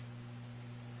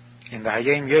in the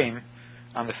Hayom Yom,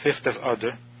 on the 5th of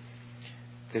Adar,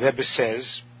 the Rebbe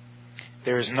says,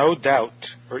 there is no doubt,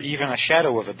 or even a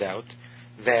shadow of a doubt,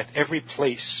 that every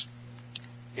place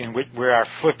where our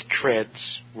foot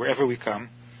treads, wherever we come,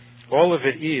 all of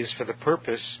it is for the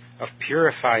purpose of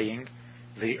purifying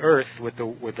the earth with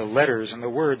the letters and the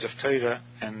words of Torah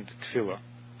and Tefillah,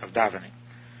 of davening.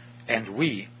 And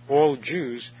we, all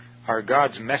Jews, are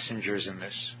God's messengers in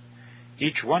this.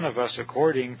 Each one of us,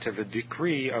 according to the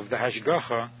decree of the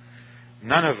Hashgacha,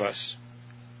 none of us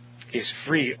is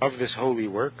free of this holy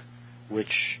work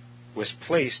which was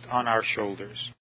placed on our shoulders.